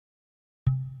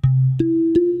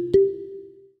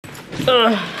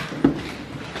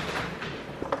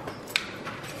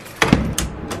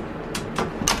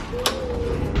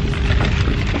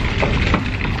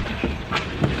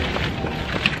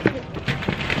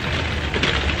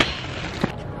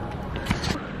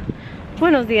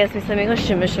Buenos dias, mis amigos.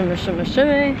 Shimmy, shimmy, shimmy,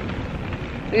 shimmy.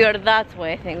 We are that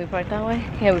way, I think. We parked that way?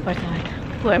 Yeah, we parked that way.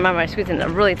 Ooh, I remember I squeezed in a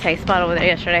really tight spot over there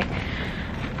yesterday.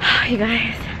 You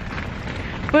guys,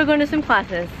 we're going to some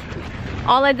classes.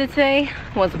 All I did today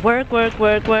was work. I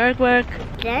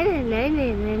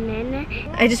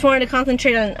just wanted to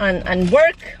concentrate on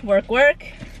work.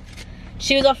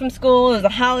 She was off from school. It was a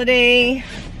holiday.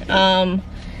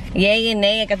 Yay and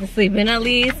nay, I got to sleep in at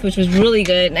least, which was really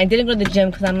good. And I didn't go to the gym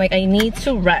because I'm like, I need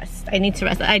to rest. I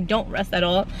don't rest at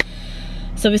all.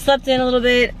 So we slept in a little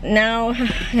bit. Now I'm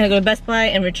gonna go to Best Buy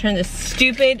and return this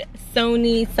stupid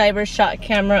Sony CyberShot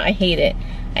camera. I hate it.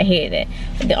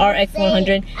 The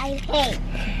RX100.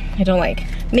 I don't like.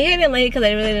 Maybe I didn't like it because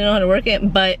I really didn't know how to work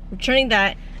it, but returning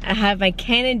that, I have my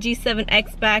Canon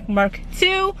G7X Mark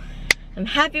 2. I'm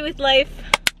happy with life.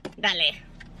 Dale.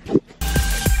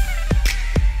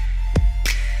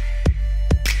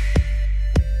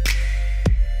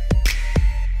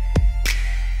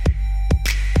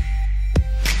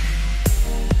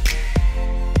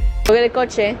 Go get the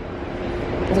coche.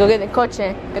 Let's go get the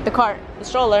coche. Get the cart, the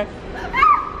stroller.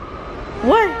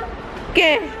 What?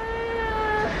 ¿Qué?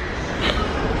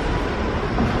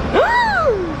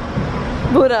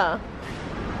 Buddha.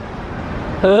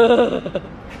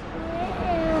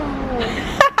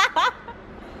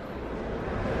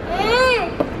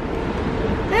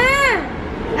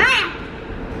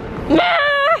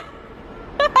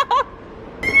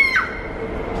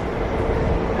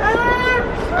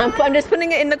 I'm just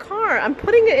putting it in the car.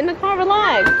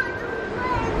 Relax.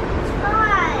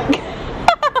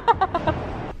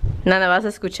 Nana, vas a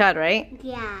escuchar, right?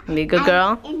 Yeah. Be a good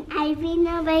girl. And I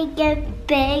wanna make a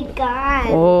big gun.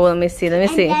 Oh, let me see. And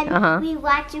then we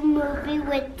watch a movie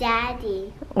with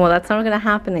Daddy. Well, that's not gonna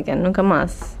happen again. Nunca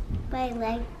más. But I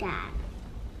like that.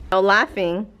 No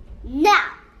laughing. No.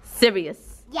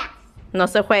 Serious. Yes. No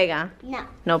se juega. No.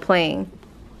 No playing.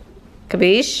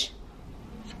 Capiche?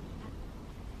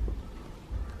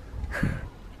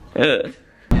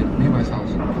 Levi's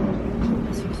house.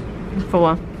 For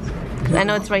what? I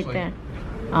know it's right there.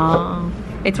 Oh,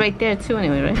 it's right there too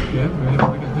anyway, right? Yeah,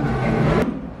 right.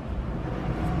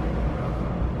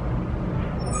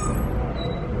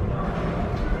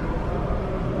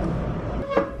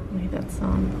 Make that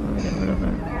sound. Let me get rid of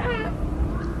it.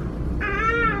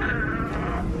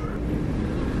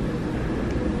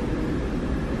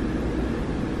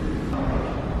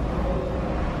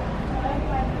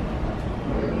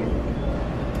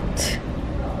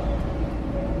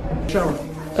 Shower.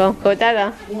 Go with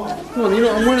Dada. Come on, you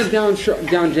know, I'm wearing a down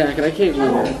jacket. I can't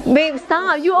wear it. Babe,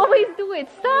 stop. You always do it.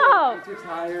 Stop. I'm too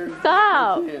tired.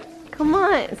 Stop. Come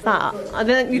on. Stop.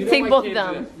 Then you take both of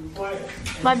them.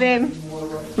 Bye, babe.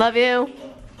 Love you.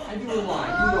 I do a lot.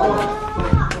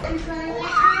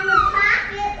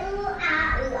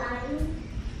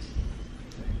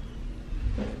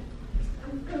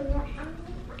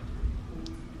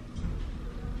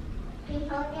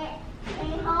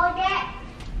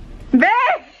 Babe!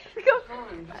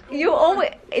 You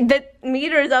always, the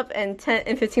meter is up in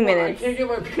 15 minutes. I can't get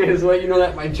my pants wet. You know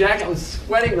that my jacket was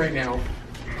sweating right now.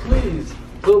 Please,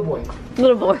 little boy.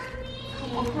 Little boy.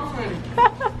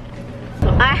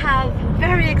 I have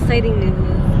very exciting news.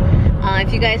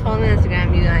 If you guys follow me on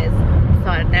Instagram, you guys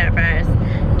saw it there first.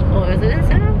 Oh, is it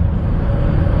Instagram?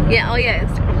 Yeah. Oh yeah,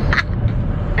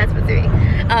 Instagram.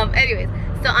 Thatsbetsyv. Anyways.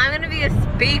 So I'm gonna be a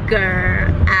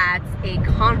speaker at a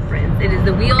conference. It is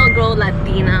the We All Grow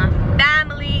Latina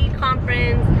Family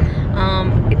Conference.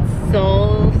 It's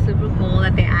so super cool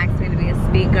that they asked me to be a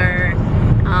speaker.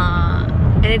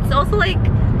 And it's also like,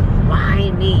 why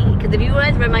me? Because if you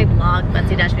guys read my blog,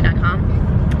 Betsy-V.com,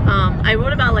 I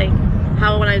wrote about like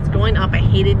how when I was growing up, I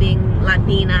hated being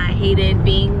Latina, I hated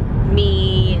being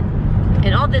me,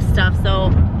 and all this stuff.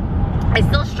 So I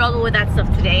still struggle with that stuff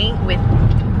today,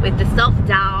 with the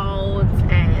self-doubts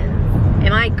and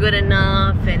am I good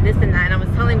enough and this and that. And I was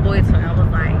telling Boytoy, I was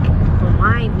like, well,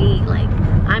 why me? Like,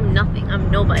 I'm nothing,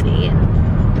 I'm nobody. And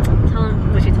tell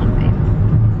him what she told me.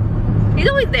 He's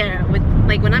always there with,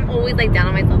 like, when I'm always like down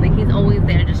on myself, like he's always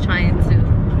there just trying to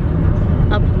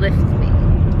uplift me.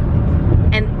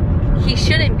 And he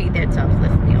shouldn't be there to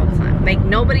uplift me all the time. Like,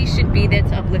 nobody should be there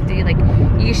to uplift you. Like,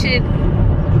 you should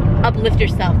uplift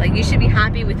yourself. Like, you should be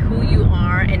happy with who you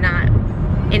are and not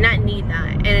need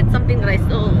that. And it's something that I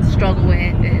still struggle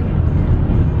with,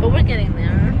 but we're getting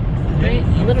there, right?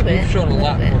 A little bit. You've shown a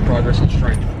lot more progress and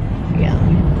strength. Yeah.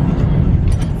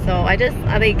 So I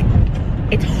like,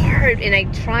 it's hard, and I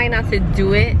try not to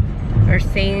do it or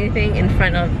say anything in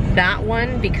front of that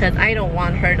one because I don't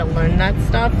want her to learn that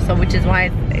stuff. So which is why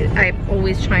I'm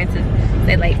always trying to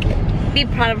say, like, be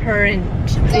proud of her and,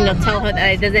 you know, tell her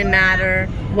that it doesn't matter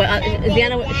what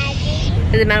Ziana,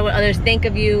 doesn't matter what others think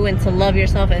of you, and to love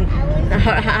yourself, and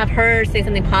have her say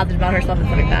something positive about herself and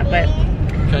stuff like that. But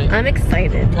I'm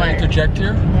excited. Can I interject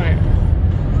here? What?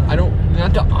 I don't,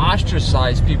 not to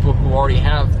ostracize people who already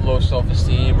have low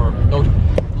self-esteem or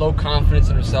low confidence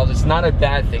in themselves. It's not a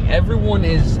bad thing. Everyone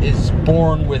is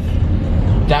born with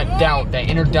that doubt, that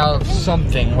inner doubt of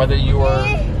something, whether you are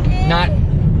not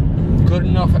good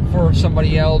enough for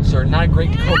somebody else, or not a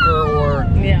great cooker, or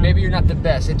maybe you're not the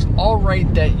best. It's all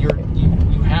right that you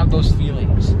have those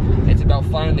feelings. It's about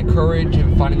finding the courage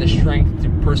and finding the strength to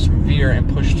persevere and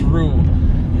push through.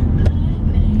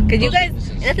 Because you guys,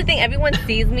 and that's the thing, everyone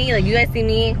sees me, like you guys see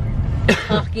me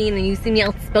talking, and you see me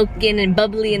outspoken and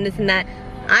bubbly and this and that.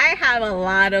 I have a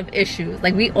lot of issues.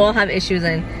 Like, we all have issues,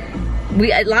 and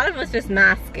a lot of us just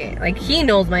mask it. Like, he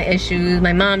knows my issues,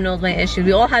 my mom knows my issues,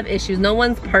 we all have issues, no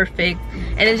one's perfect,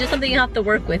 and it's just something you have to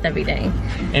work with every day.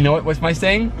 And you know what's my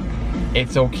saying?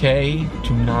 It's okay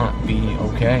to not be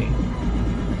okay.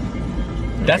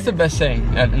 That's the best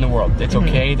saying in the world. It's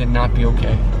okay to not be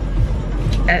okay.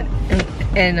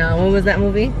 And what was that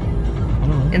movie? I don't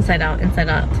know. Inside Out. Inside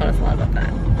Out taught us a lot about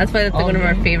that. That's why that's like one of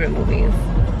our favorite movies.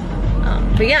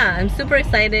 But yeah, I'm super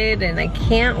excited, and I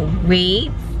can't wait.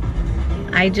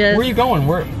 Where are you going?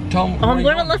 Tell them. I'm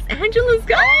going to Los Angeles,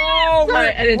 guys. Oh,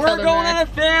 Sorry, we're going on a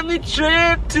family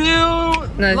trip to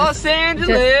Los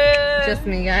Angeles. Just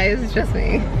me, guys. Just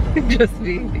me. Just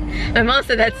me. My mom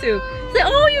said that too. She's like,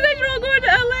 oh, you guys are all going to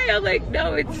LA. I'm like,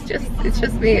 no, it's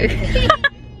just me.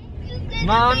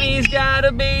 Mommy's got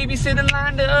a babysitter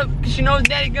lined up because she knows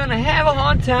Daddy's gonna have a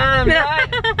hard time, right?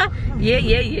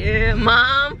 yeah.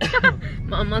 Mom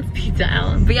wants pizza,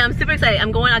 Alan. But yeah, I'm super excited.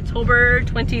 I'm going October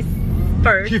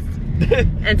 21st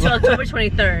until October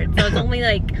 23rd. So it's only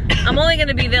like, I'm only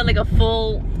gonna be there like a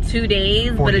full 2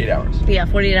 days. 48 hours. Yeah,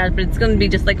 48 hours. But it's gonna be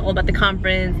just like all about the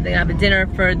conference. They're gonna have a dinner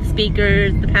for the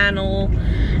speakers, the panel.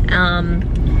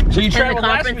 So you traveled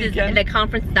last weekend. The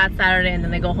conference is that Saturday, and then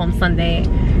they go home Sunday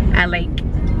at like,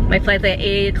 my flight's like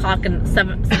 8 o'clock and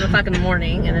 7 o'clock in the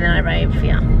morning, and then I arrive,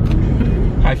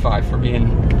 High five for being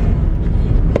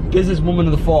businesswoman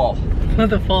of the fall. Of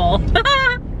the fall.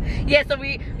 Yeah, so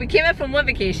we came back from one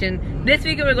vacation. This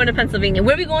weekend we're going to Pennsylvania.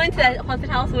 Where are we going? To that haunted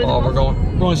house? We're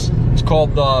going, it's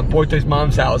called Boytoy's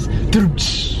mom's house. It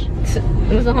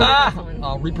was a haunted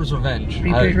house. Reaper's Revenge.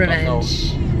 Reaper's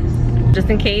Revenge. Just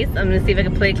in case, I'm gonna see if I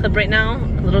can play a clip right now.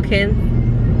 A little kid.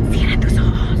 Ziana, tus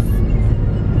ojos.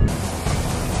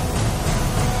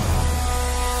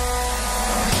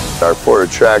 Our 4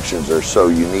 attractions are so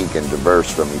unique and diverse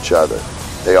from each other.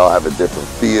 They all have a different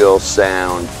feel,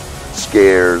 sound,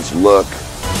 scares, look.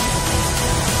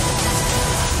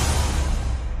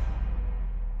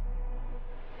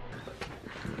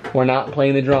 We're not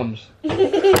playing the drums.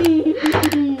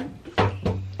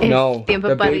 No,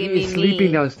 the baby is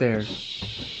sleeping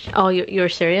downstairs. Oh, you're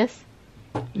serious?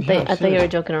 Yeah, I thought you were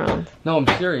joking around. No, I'm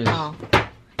serious. Oh.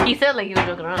 He said like you were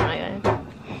joking around, right?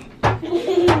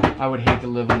 I would hate to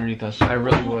live underneath us. I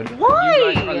really would. Why?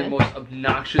 You guys are the most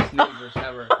obnoxious neighbors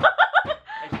ever.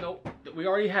 We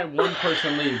already had one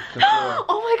person leave before.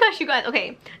 Oh my gosh, you guys.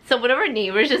 Okay, so one of our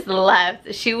neighbors just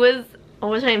left. She was, what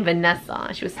was her name?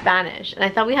 Vanessa. She was Spanish, and I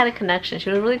thought we had a connection.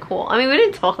 She was really cool. I mean, we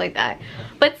didn't talk like that,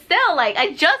 but still, like,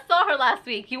 I just saw her last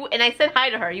week. And I said hi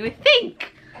to her. You would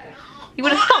think. You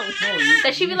would have thought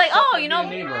that she'd be like, oh, you know,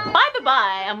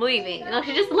 bye, I'm leaving. You know,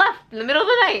 she just left in the middle of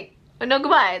the night. But no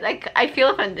goodbyes. I feel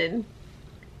offended.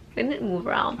 We didn't move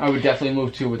around. I would definitely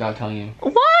move too without telling you.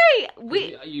 Why?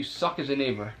 You suck as a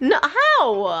neighbor. No, how?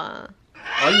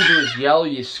 All you do is yell,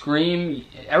 you scream.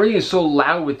 Everything is so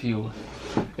loud with you.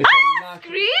 It's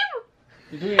scream?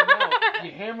 You're doing it now.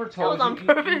 You hammer toes. That was on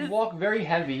purpose. You walk very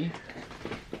heavy.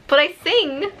 But I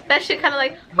sing. That shit kind of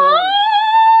like. No. Oh!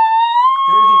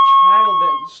 There is a child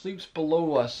that sleeps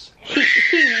below us.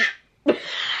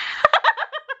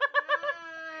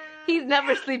 He's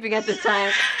never sleeping at this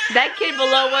time. That kid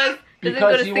below us doesn't because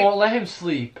go to you sleep. won't let him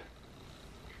sleep.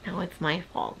 No, it's my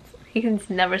fault. He can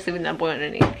never sleep with that boy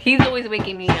underneath. He's always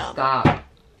waking me up. Stop.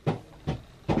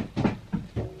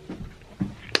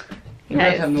 You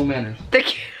guys have no manners.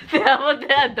 If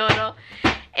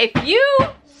you...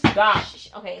 Stop.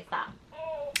 Okay, stop.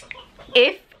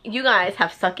 If you guys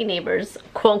have sucky neighbors,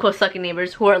 quote unquote sucky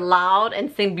neighbors, who are loud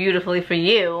and sing beautifully for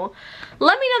you,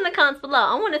 let me know in the comments below.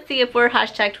 I want to see if we're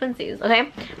hashtag twinsies,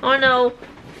 okay? I want to know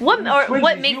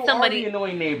what makes somebody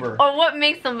annoying neighbor, or what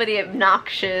makes somebody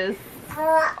obnoxious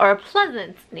or a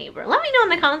pleasant neighbor. Let me know in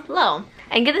the comments below.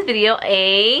 And give this video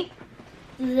a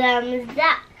thumbs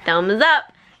up. Thumbs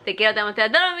up. Te quiero, te amo, te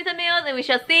adoro, mis amigos, and we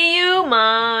shall see you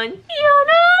mañana.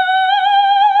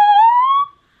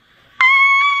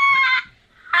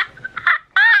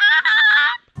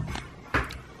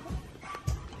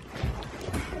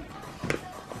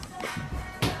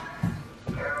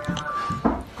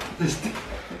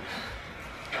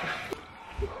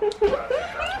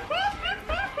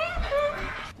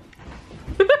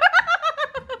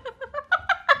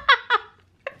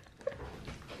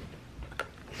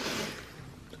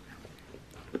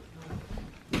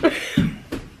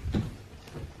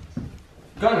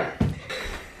 Gunner.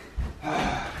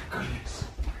 Goodness.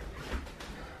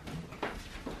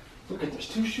 Look at, there's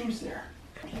 2 shoes there.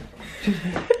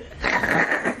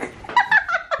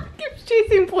 Keeps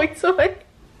chasing Boytoy.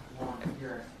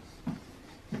 Here.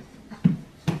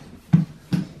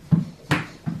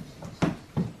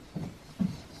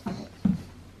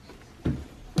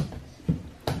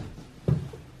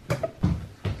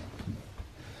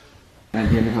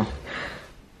 Idea now.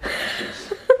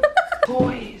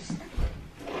 Toys.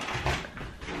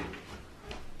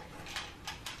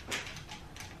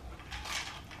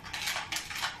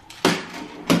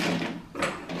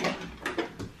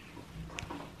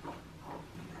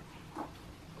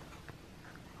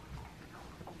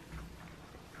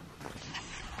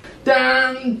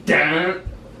 Dun, dun,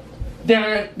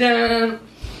 dun, dun.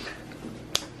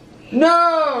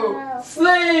 No!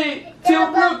 Sleep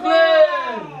to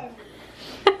Brooklyn!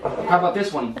 How about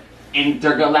this one?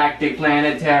 Intergalactic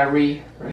planetary.